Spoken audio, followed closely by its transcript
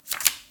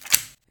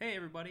Hey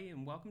everybody,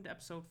 and welcome to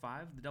episode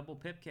 5 of the Double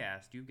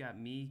Pipcast. You've got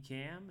me,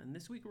 Cam, and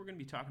this week we're going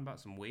to be talking about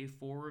some Wave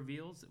 4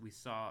 reveals that we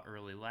saw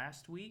early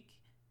last week,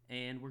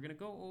 and we're going to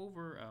go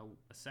over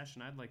a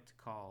session I'd like to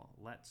call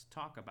Let's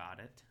Talk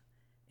About It,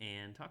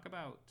 and talk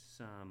about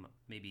some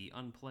maybe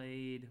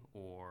unplayed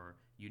or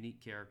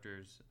unique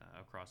characters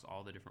across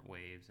all the different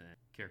waves and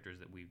characters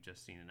that we've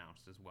just seen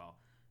announced as well,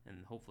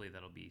 and hopefully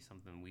that'll be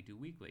something we do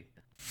weekly.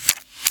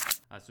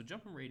 So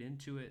jumping right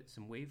into it,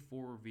 some Wave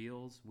 4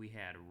 reveals. We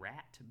had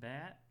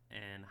Ratbat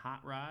and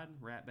Hotrod.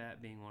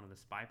 Ratbat being one of the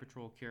Spy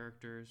Patrol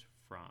characters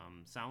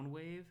from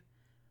Soundwave.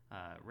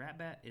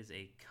 Ratbat is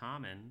a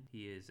common.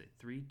 He is a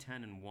 3,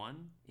 10, and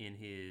 1 in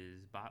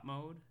his bot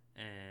mode,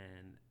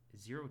 and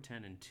 0,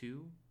 10, and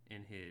 2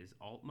 in his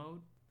alt mode.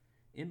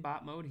 In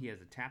bot mode, he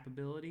has a tap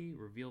ability,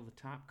 reveal the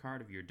top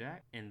card of your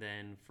deck, and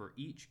then for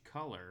each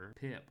color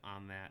pip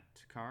on that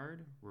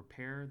card,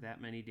 repair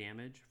that many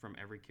damage from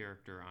every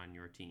character on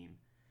your team.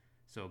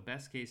 So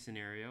best case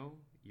scenario,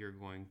 you're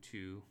going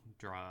to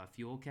draw a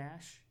fuel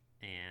cache,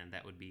 and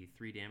that would be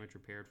 3 damage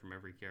repaired from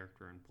every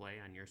character in play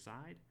on your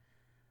side.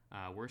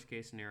 Worst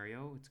case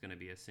scenario, it's going to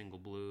be a single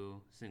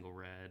blue, single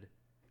red,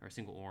 or a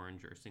single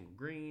orange, or a single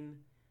green,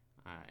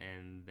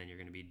 and then you're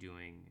going to be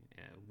doing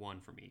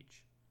 1 from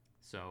each.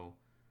 So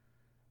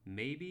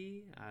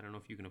maybe, I don't know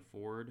if you can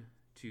afford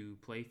to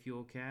play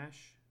fuel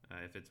cache,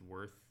 if it's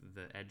worth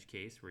the edge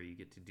case where you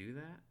get to do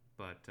that,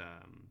 but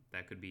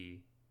that could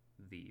be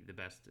the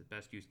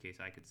best use case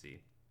I could see.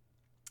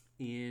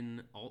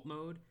 In alt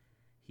mode,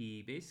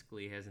 he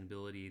basically has an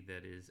ability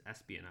that is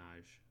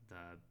Espionage,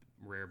 the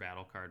rare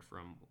battle card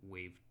from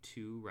Wave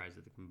 2, Rise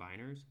of the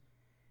Combiners,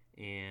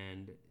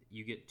 and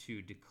you get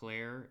to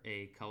declare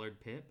a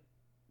colored pip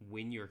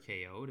when you're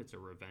KO'd. It's a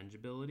revenge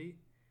ability.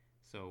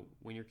 So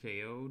when you're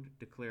KO'd,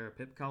 declare a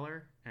pip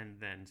color, and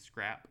then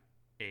scrap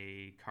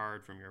a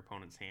card from your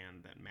opponent's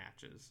hand that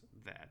matches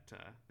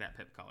that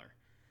pip color.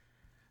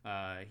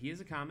 He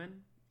is a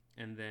common,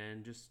 and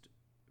then just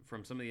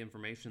from some of the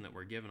information that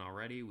we're given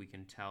already, we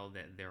can tell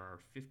that there are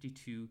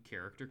 52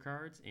 character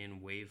cards in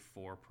Wave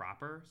 4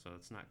 proper, so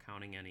it's not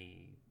counting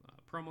any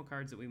promo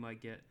cards that we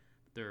might get.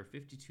 There are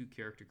 52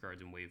 character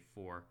cards in Wave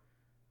 4,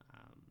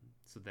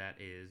 so that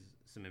is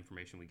some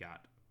information we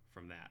got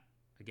from that.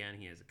 Again,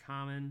 he is a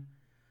common.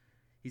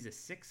 He's a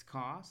 6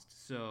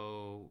 cost,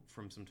 so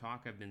from some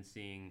talk I've been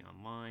seeing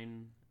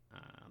online,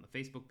 on the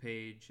Facebook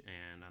page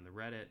and on the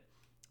Reddit,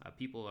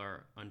 people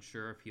are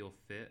unsure if he'll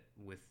fit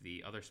with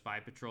the other Spy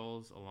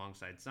Patrols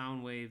alongside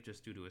Soundwave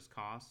just due to his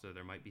cost, so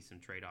there might be some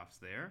trade-offs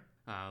there.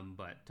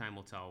 But time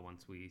will tell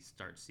once we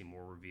start to see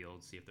more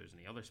revealed, see if there's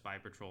any other Spy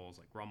Patrols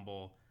like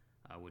Rumble,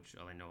 which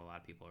I know a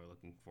lot of people are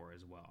looking for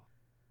as well.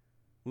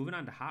 Moving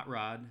on to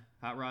Hotrod.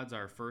 Hotrod's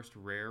our first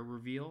rare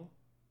reveal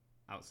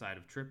outside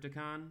of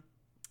Triptychon,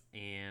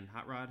 and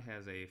Hotrod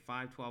has a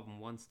 5, 12, and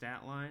 1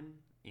 stat line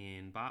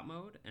in bot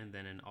mode, and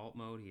then in alt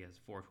mode he has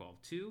 4,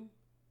 12, 2.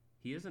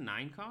 He is a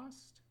 9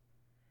 cost,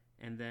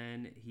 and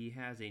then he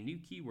has a new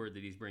keyword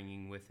that he's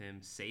bringing with him,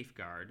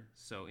 Safeguard.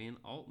 So in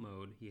alt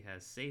mode, he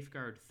has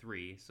Safeguard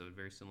 3, so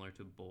very similar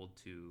to Bold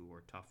 2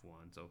 or Tough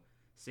 1. So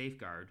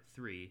Safeguard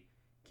 3,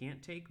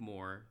 can't take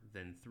more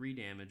than 3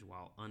 damage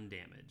while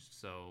undamaged.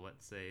 So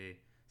let's say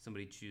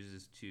somebody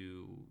chooses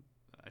to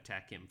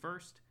attack him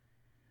first,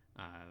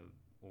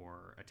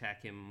 or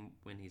attack him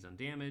when he's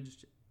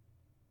undamaged.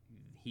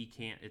 He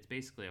can't, it's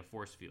basically a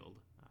force field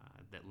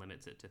that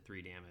limits it to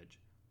 3 damage.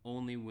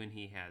 Only when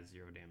he has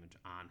 0 damage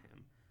on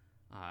him.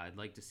 I'd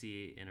like to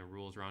see in a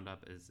rules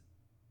roundup is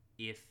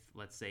if,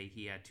 let's say,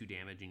 he had 2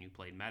 damage and you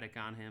played medic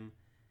on him,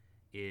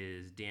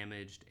 is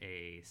damaged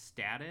a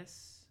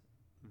status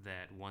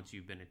that once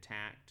you've been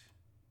attacked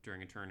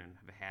during a turn and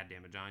have had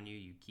damage on you,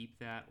 you keep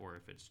that, or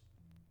if it's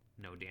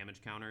no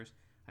damage counters.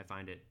 I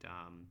find it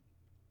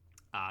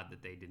odd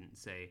that they didn't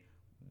say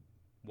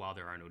while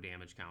there are no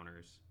damage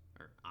counters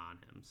on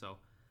him. So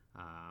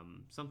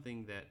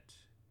something that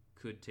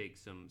could take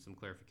some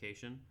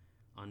clarification.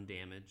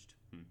 Undamaged.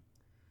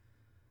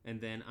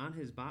 And then on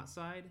his bot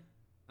side,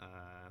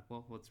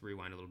 well, let's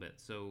rewind a little bit.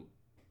 So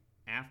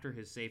after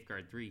his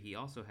Safeguard 3, he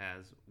also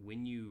has,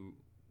 when you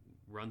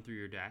run through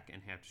your deck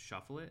and have to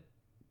shuffle it,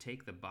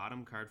 take the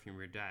bottom card from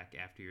your deck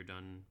after you're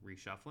done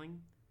reshuffling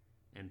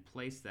and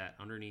place that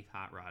underneath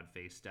Hotrod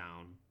face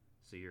down.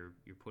 So you're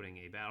putting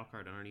a battle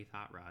card underneath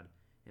Hotrod,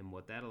 and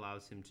what that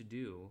allows him to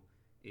do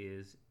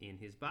is in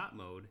his bot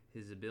mode,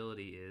 his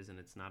ability is, and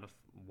it's not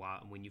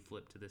when you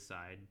flip to this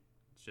side,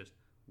 it's just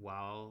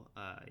while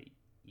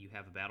you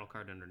have a battle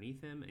card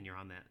underneath him and you're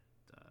on that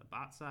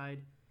bot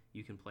side,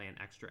 you can play an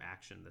extra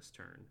action this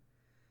turn.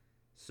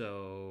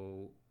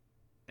 So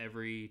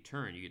every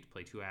turn you get to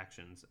play 2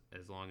 actions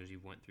as long as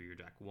you've went through your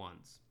deck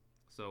once.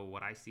 So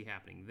what I see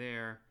happening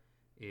there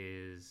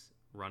is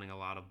running a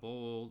lot of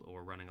bold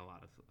or running a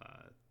lot of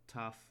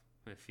tough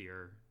if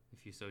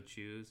you so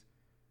choose.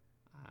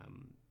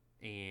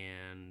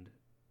 And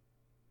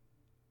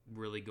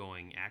really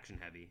going action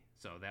heavy.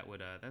 So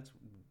that's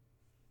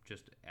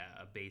just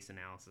a base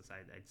analysis.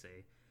 I'd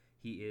say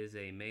he is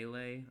a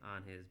melee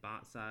on his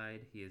bot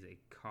side. He is a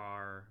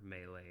car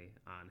melee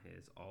on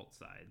his alt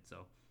side.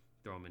 So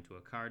throw him into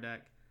a car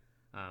deck.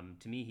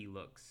 To me, he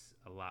looks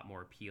a lot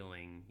more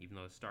appealing, even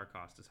though his star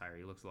cost is higher.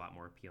 He looks a lot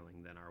more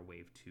appealing than our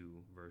Wave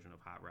 2 version of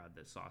Hot Rod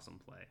that saw some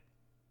play.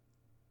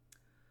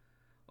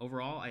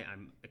 Overall,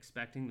 I'm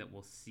expecting that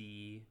we'll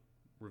see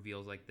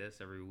reveals like this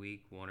every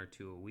week, 1 or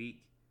 2 a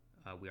week.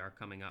 We are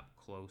coming up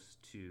close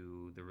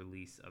to the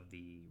release of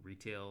the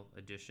retail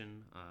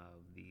edition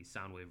of the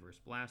Soundwave vs.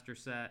 Blaster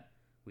set.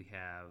 We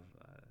have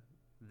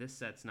this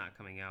set's not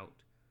coming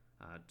out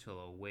till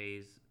a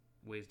ways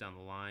down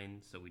the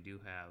line, so we do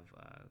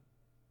have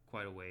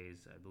quite a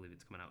ways. I believe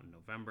it's coming out in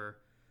November.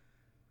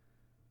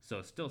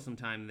 So still some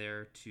time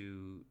there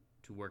to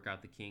work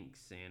out the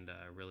kinks and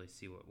really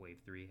see what Wave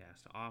 3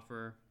 has to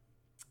offer.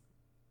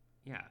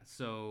 Yeah,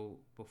 so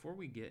before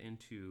we get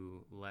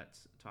into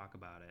let's talk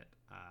about it,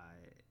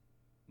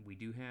 we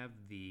do have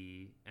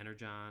the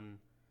Energon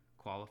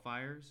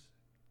qualifiers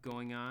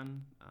going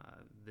on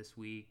this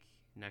week,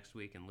 next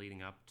week, and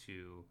leading up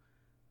to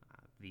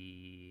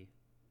the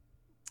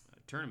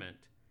tournament.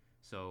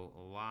 So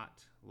a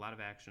lot of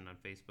action on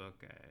Facebook.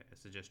 I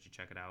suggest you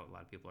check it out. A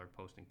lot of people are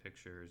posting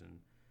pictures and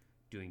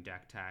doing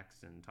deck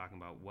techs and talking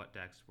about what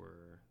decks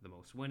were the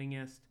most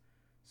winningest.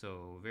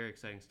 So very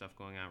exciting stuff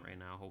going on right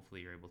now.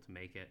 Hopefully you're able to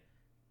make it.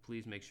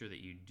 Please make sure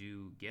that you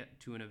do get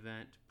to an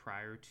event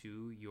prior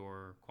to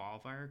your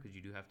qualifier, because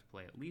you do have to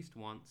play at least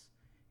once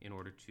in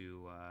order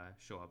to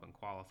show up and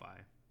qualify.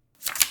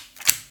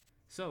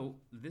 So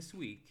this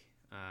week,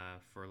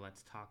 for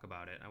Let's Talk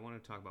About It, I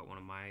want to talk about one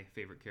of my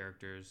favorite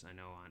characters. I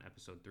know on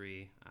episode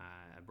 3,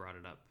 I brought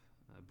it up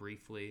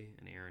briefly,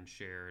 and Aaron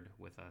shared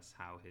with us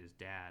how his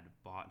dad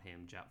bought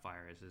him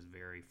Jetfire as his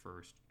very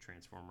first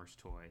Transformers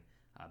toy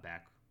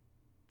back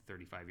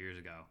 35 years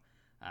ago,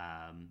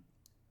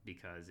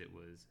 because it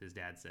was, his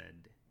dad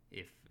said,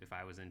 if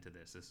I was into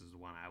this is the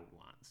one I would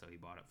want. So he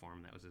bought it for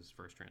him. That was his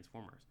first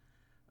Transformers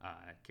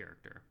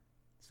character.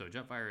 So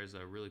Jetfire is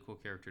a really cool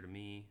character to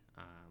me.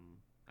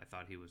 I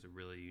thought he was a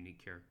really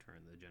unique character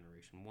in the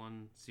Generation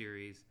 1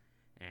 series,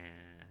 and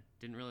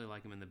didn't really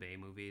like him in the Bay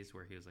movies,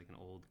 where he was like an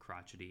old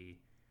crotchety,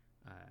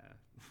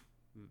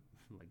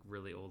 like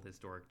really old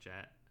historic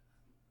jet.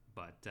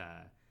 But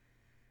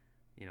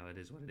it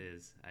is what it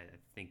is. I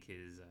think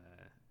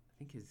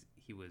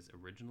he was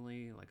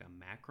originally like a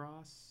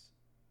Macross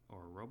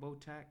or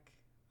Robotech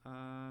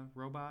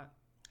robot.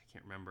 I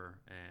can't remember.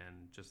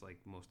 And just like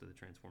most of the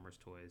Transformers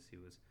toys, he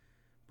was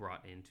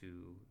brought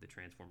into the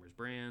Transformers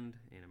brand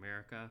in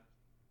America.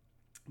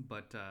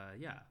 But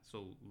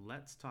so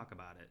let's talk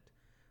about it.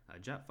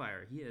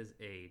 Jetfire, he is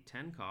a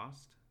 10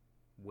 cost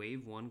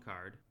Wave 1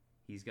 card.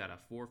 He's got a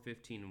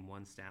 415 and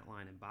 1 stat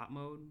line in bot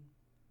mode,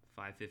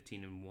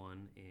 515 and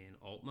 1 in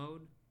alt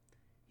mode.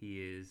 He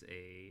is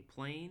a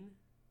plane,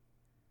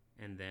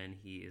 and then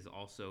he is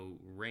also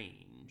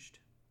ranged.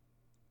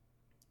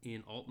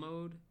 In alt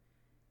mode,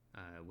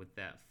 with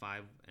that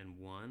 5 and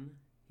 1,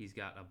 he's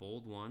got a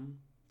bold 1,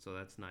 so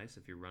that's nice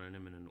if you're running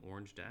him in an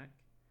orange deck.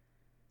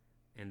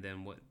 And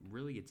then what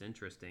really gets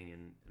interesting,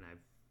 and I've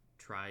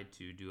tried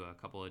to do a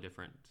couple of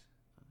different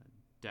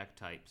deck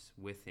types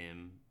with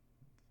him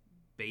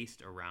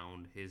based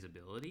around his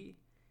ability,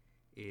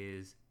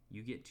 is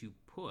you get to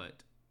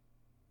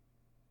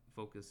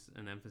focus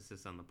an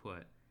emphasis on the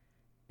put,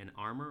 an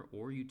armor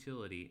or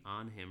utility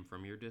on him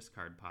from your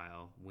discard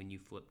pile when you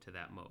flip to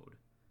that mode.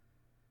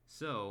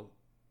 So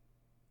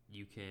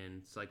you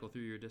can cycle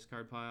through your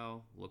discard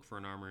pile, look for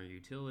an armor or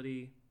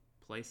utility,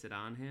 place it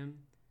on him.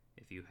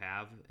 If you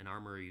have an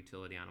armor or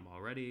utility on him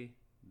already,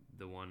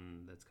 the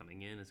one that's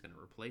coming in is going to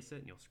replace it,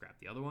 and you'll scrap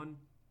the other one.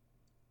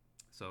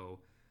 So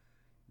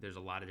there's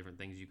a lot of different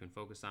things you can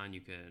focus on.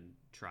 You can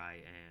try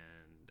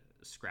and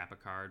scrap a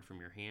card from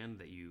your hand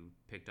that you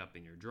picked up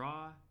in your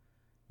draw.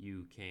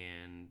 You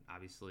can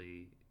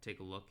obviously take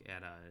a look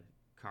at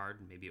a card,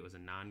 maybe it was a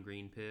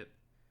non-green pip,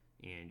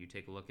 and you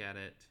take a look at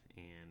it,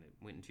 and it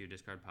went into your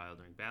discard pile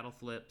during battle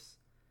flips.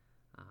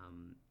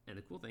 And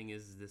the cool thing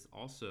is this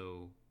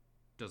also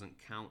doesn't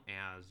count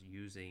as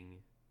using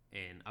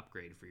an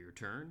upgrade for your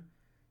turn.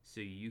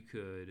 So you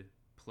could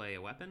play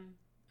a weapon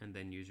and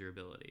then use your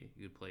ability.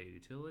 You could play a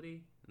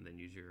utility and then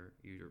use your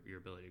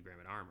ability to grab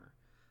an armor.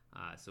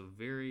 So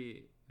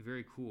very,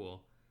 very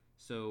cool.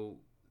 So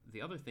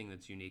the other thing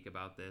that's unique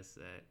about this,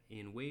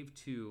 in Wave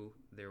 2,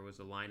 there was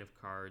a line of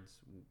cards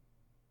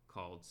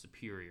called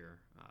Superior.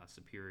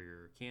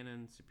 Superior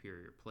Cannon,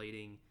 Superior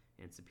Plating,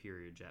 and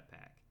Superior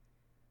Jetpack.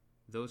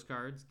 Those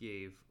cards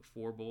gave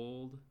 4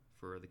 bold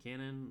for the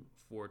cannon,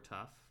 4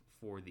 tough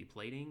for the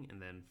plating, and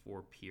then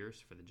 4 pierce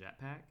for the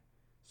jetpack.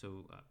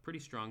 So pretty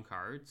strong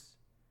cards,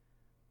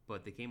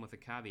 but they came with a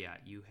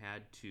caveat. You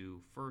had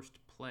to first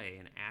play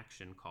an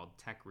action called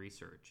Tech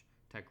Research.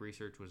 Tech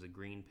Research was a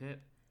green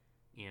pip,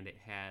 and it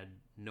had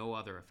no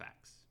other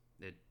effects.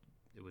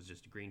 It was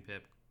just a green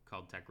pip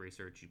called Tech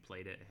Research. You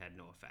played it, it had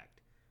no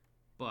effect.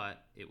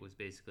 But it was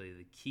basically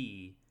the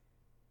key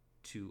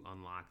to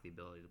unlock the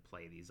ability to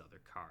play these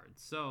other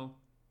cards. So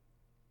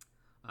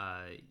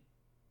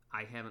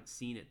I haven't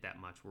seen it that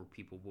much where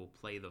people will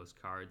play those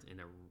cards in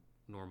a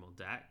normal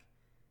deck.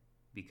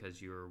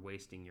 because you're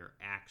wasting your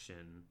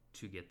action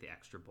to get the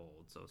extra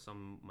bold. So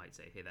some might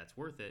say, hey, that's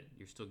worth it.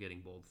 You're still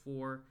getting bold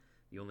 4.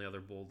 The only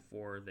other bold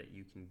 4 that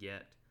you can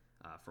get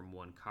from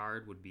one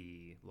card would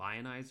be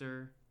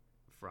Lionizer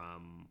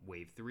from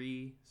Wave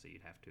 3. So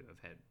you'd have to have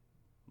had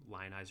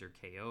Lionizer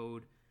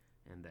KO'd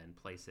and then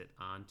place it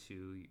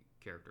onto your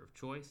character of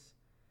choice.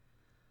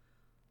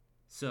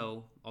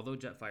 So, although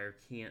Jetfire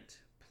can't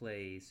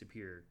play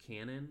Superior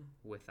Cannon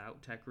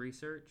without tech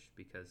research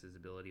because his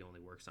ability only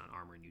works on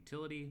armor and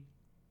utility,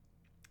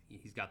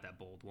 he's got that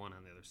bold 1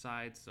 on the other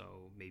side,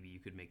 so maybe you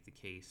could make the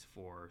case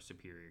for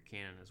Superior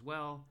Cannon as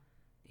well,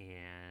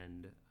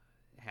 and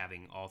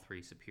having all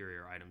 3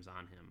 superior items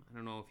on him. I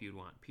don't know if you'd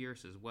want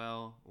Pierce as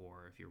well,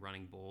 or if you're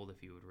running bold,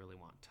 if you would really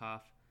want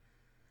Tough.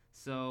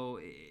 So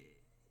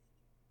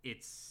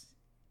it's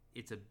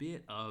a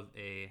bit of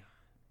a,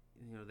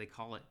 they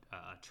call it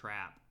a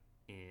trap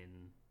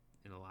in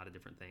a lot of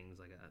different things.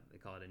 Like they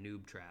call it a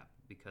noob trap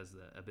because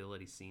the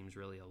ability seems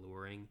really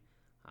alluring.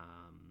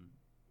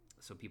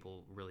 So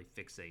people really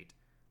fixate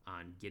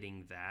on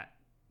getting that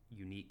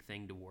unique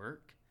thing to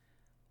work,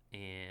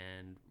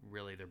 and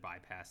really they're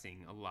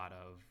bypassing a lot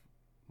of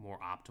more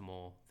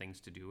optimal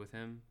things to do with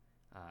him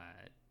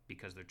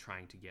because they're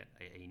trying to get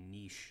a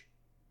niche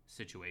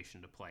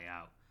situation to play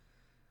out.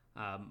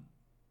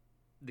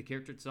 The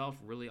character itself,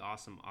 really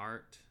awesome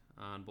art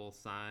on both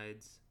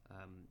sides.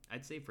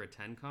 I'd say for a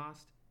 10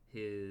 cost,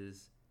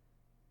 his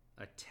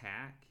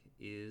attack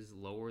is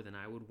lower than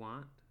I would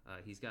want.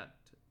 He's got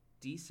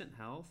decent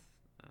health,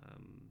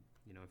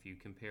 if you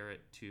compare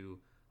it to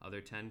other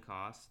 10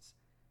 costs,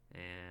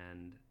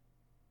 and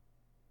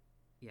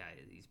yeah,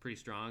 he's pretty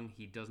strong.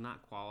 He does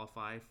not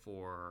qualify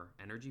for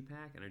Energy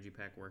Pack. Energy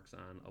Pack works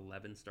on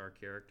 11-star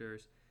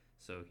characters,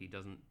 so he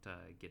doesn't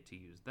get to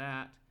use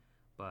that,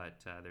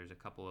 but there's a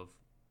couple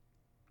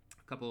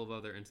of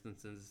other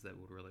instances that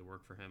would really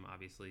work for him.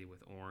 Obviously,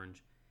 with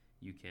Orange,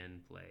 you can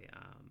play.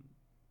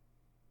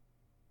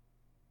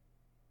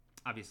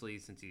 Obviously,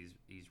 since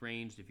he's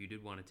ranged, if you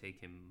did want to take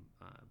him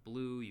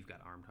blue, you've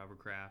got Armed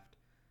Hovercraft,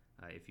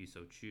 if you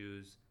so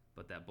choose.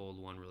 But that bold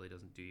 1 really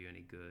doesn't do you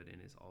any good in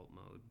his alt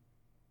mode.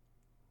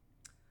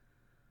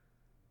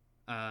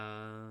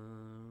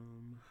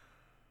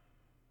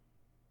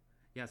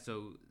 Yeah,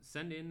 so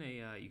send in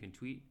you can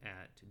tweet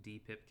at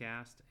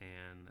DPipcast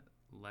and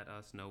let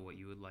us know what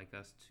you would like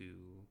us to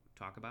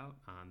talk about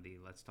on the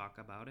Let's Talk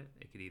About It.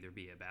 It could either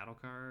be a battle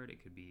card,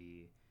 it could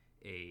be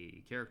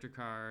a character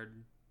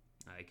card,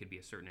 it could be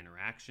a certain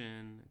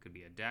interaction, it could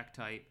be a deck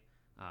type,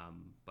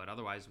 but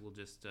otherwise we'll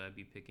just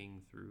be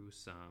picking through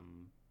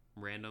some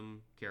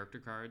random character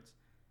cards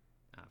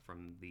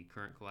from the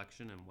current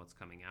collection and what's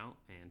coming out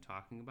and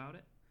talking about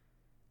it.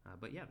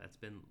 But yeah, that's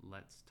been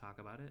Let's Talk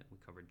About It. We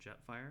covered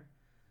Jetfire.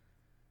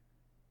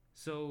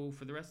 So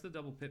for the rest of the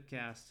Double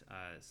Pipcast,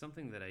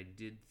 something that I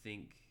did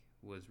think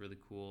was really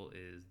cool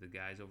is the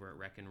guys over at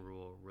Wreck and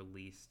Rule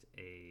released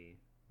a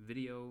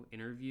video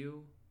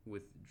interview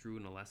with Drew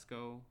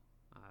Nalesko,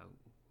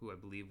 who I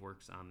believe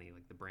works on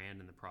the brand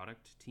and the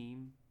product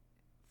team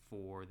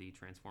for the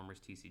Transformers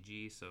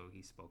TCG. So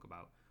he spoke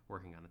about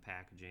working on the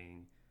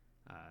packaging,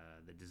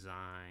 the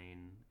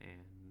design,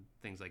 and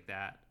things like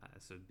that.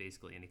 So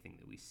basically anything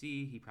that we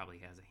see, he probably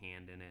has a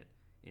hand in it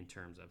in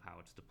terms of how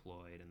it's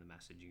deployed and the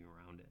messaging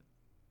around it.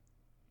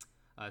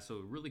 So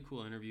a really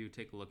cool interview.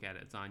 Take a look at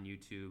it. It's on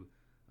YouTube.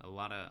 A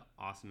lot of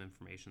awesome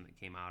information that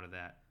came out of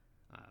that.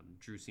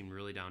 Drew seemed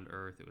really down to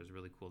earth. It was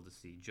really cool to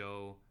see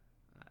Joe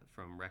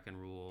from Wreck and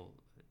Rule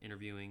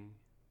interviewing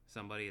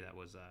somebody. That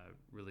was a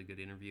really good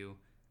interview.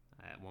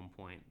 At one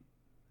point,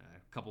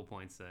 a couple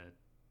points,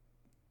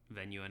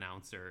 venue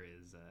announcer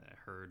is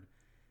heard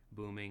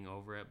booming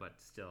over it, but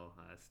still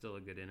a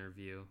good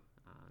interview,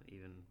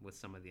 even with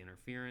some of the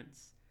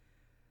interference.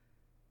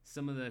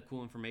 Some of the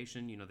cool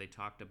information, they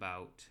talked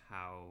about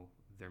how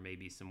there may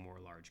be some more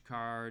large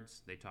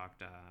cards. They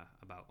talked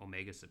about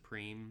Omega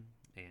Supreme,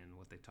 and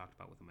what they talked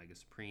about with Omega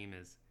Supreme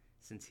is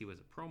since he was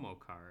a promo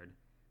card,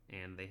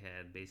 and they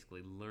had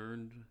basically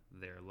learned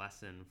their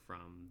lesson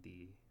from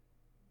the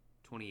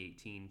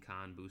 2018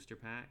 Con Booster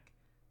Pack,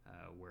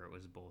 where it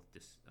was both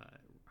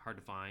hard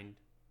to find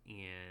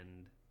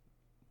and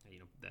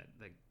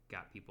that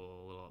got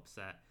people a little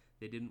upset.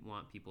 They didn't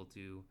want people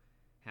to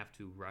have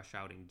to rush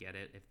out and get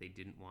it if they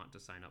didn't want to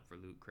sign up for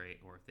Loot Crate,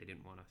 or if they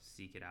didn't want to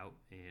seek it out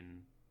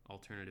in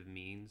alternative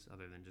means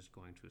other than just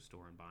going to a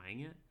store and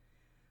buying it.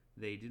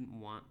 They didn't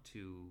want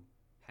to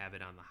have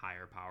it on the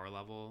higher power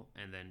level,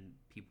 and then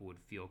people would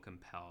feel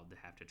compelled to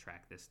have to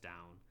track this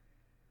down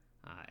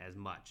as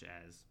much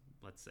as,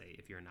 let's say,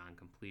 if you're a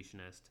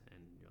non-completionist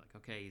and you're like,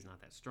 okay, he's not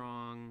that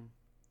strong.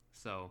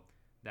 So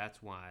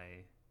that's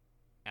why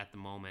at the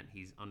moment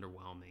he's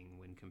underwhelming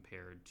when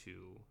compared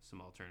to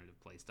some alternative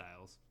play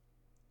styles.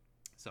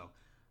 So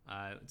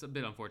it's a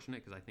bit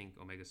unfortunate because I think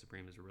Omega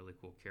Supreme is a really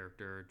cool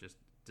character just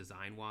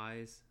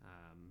design-wise,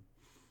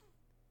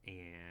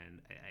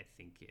 and I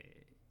think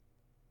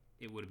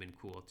it would have been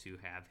cool to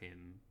have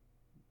him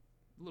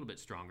a little bit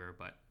stronger,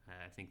 but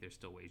I think there's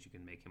still ways you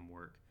can make him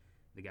work.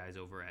 The guys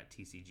over at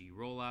TCG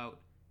Rollout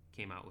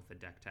came out with a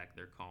deck tech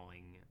they're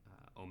calling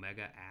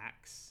Omega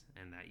Axe,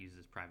 and that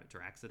uses Private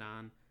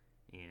Diraxodon.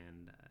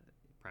 And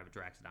Private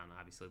Diraxodon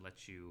obviously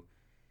lets you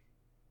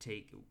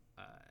take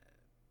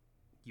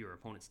your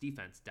opponent's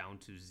defense down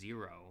to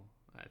 0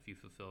 if you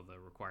fulfill the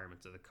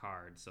requirements of the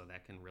card, so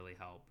that can really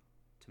help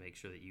to make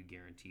sure that you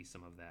guarantee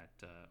some of that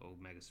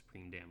Omega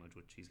Supreme damage,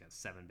 which he's got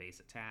 7 base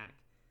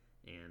attack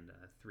and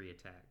 3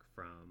 attack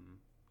from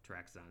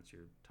Diraxodon, so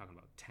you're talking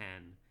about 10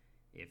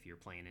 if you're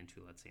playing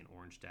into, let's say, an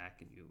orange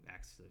deck and you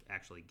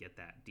actually get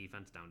that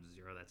defense down to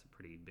 0. That's a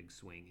pretty big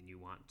swing, and you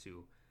want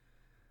to,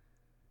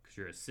 because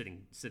you're a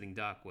sitting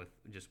duck with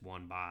just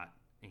one bot,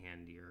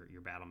 and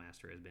your Battle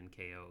Master has been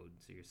KO'd,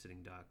 so you're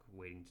sitting duck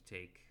waiting to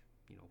take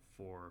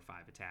 4 or 5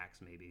 attacks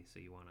maybe, so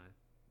you want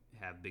to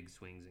have big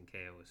swings and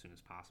KO as soon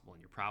as possible,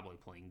 and you're probably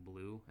playing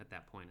blue at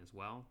that point as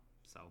well,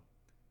 so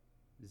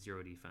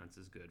 0 defense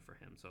is good for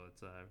him. So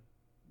it's a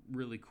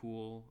really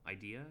cool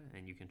idea,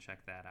 and you can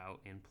check that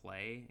out in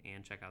play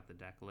and check out the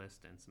deck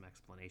list and some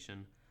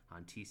explanation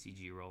on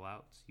TCG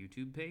Rollout's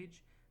YouTube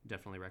page.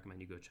 Definitely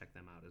recommend you go check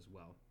them out as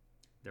well.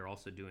 They're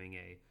also doing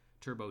a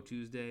Turbo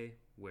Tuesday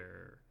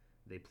where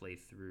they play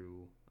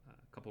through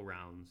a couple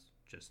rounds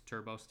just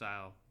turbo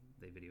style.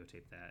 They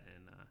videotape that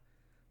and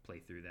play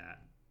through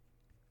that.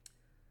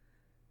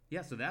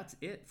 Yeah, so that's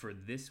it for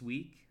this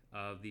week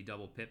of the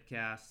Double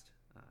Pipcast.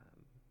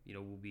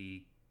 We'll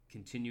be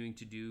continuing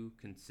to do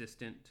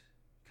consistent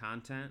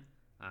content.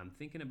 I'm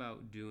thinking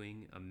about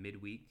doing a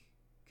midweek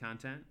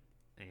content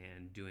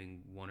and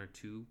doing 1 or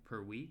 2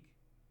 per week,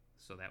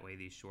 so that way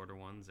these shorter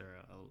ones are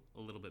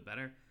a little bit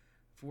better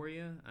for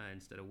you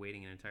instead of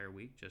waiting an entire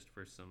week just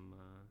for some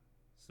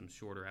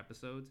shorter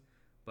episodes.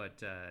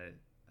 But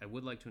I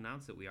would like to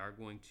announce that we are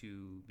going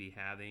to be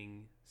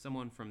having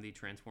someone from the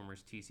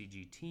Transformers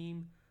TCG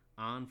team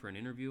on for an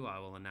interview. I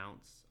will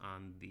announce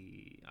on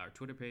our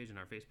Twitter page and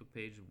our Facebook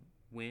page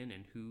when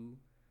and who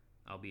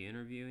I'll be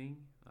interviewing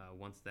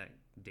once that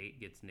date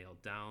gets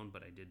nailed down.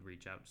 But I did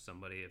reach out to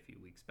somebody a few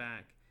weeks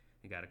back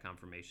and got a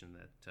confirmation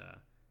that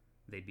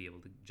they'd be able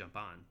to jump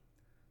on.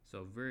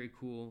 So very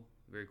cool,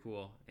 very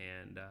cool.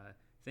 And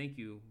thank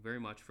you very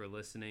much for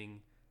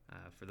listening.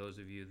 For those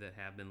of you that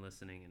have been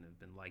listening and have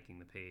been liking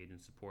the page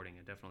and supporting, I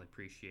definitely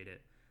appreciate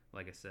it.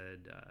 Like I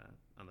said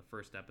on the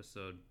first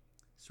episode,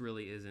 this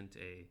really isn't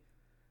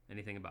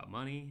anything about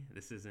money.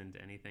 This isn't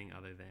anything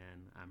other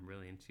than I'm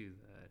really into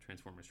the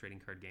Transformers trading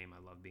card game.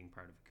 I love being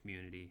part of a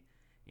community,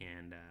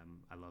 and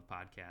I love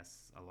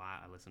podcasts a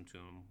lot. I listen to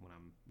them when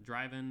I'm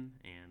driving,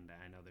 and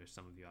I know there's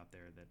some of you out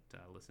there that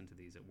listen to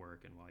these at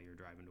work and while you're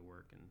driving to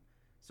work and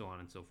so on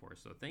and so forth.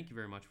 So thank you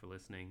very much for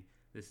listening.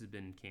 This has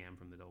been Cam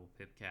from the Double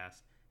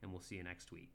Pipcast, and we'll see you next week.